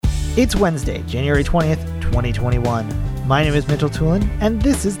It's Wednesday, January 20th, 2021. My name is Mitchell Tulin, and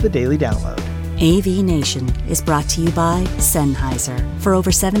this is the Daily Download. AV Nation is brought to you by Sennheiser. For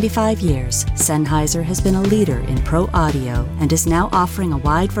over 75 years, Sennheiser has been a leader in pro audio and is now offering a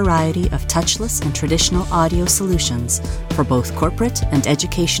wide variety of touchless and traditional audio solutions for both corporate and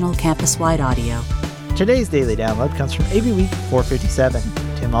educational campus-wide audio. Today's Daily Download comes from AV Week 457.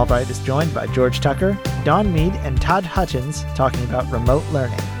 Tim Albright is joined by George Tucker, Don Mead, and Todd Hutchins talking about remote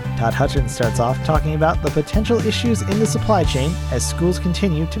learning. Todd Hutchins starts off talking about the potential issues in the supply chain as schools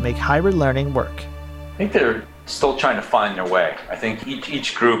continue to make hybrid learning work. I think they're still trying to find their way. I think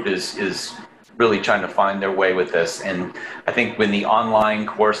each group is really trying to find their way with this. And I think when the online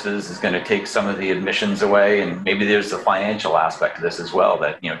courses is going to take some of the admissions away, and maybe there's a financial aspect to this as well,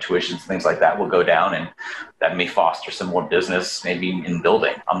 that, tuitions, things like that will go down, and that may foster some more business, maybe in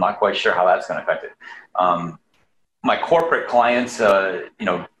building. I'm not quite sure how that's going to affect it. My corporate clients,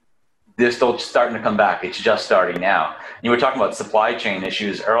 they're still starting to come back. It's just starting now. You were talking about supply chain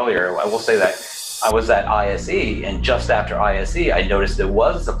issues earlier. I will say that I was at ISE, and just after ISE, I noticed there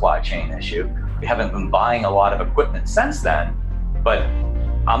was a supply chain issue. We haven't been buying a lot of equipment since then, but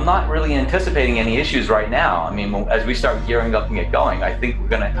I'm not really anticipating any issues right now. I mean, as we start gearing up and get going, I think we're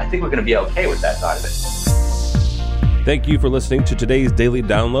gonna be okay with that side of it. Thank you for listening to today's Daily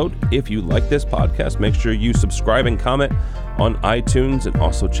Download. If you like this podcast, make sure you subscribe and comment on iTunes, and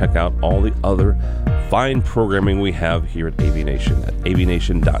also check out all the other fine programming we have here at AV Nation at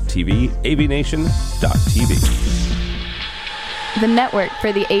avnation.tv, avnation.tv. The network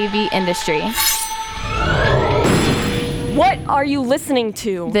for the AV industry. What are you listening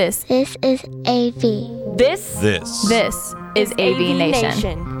to? This is AV. This is AV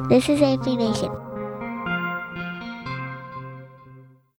Nation. This is AV Nation.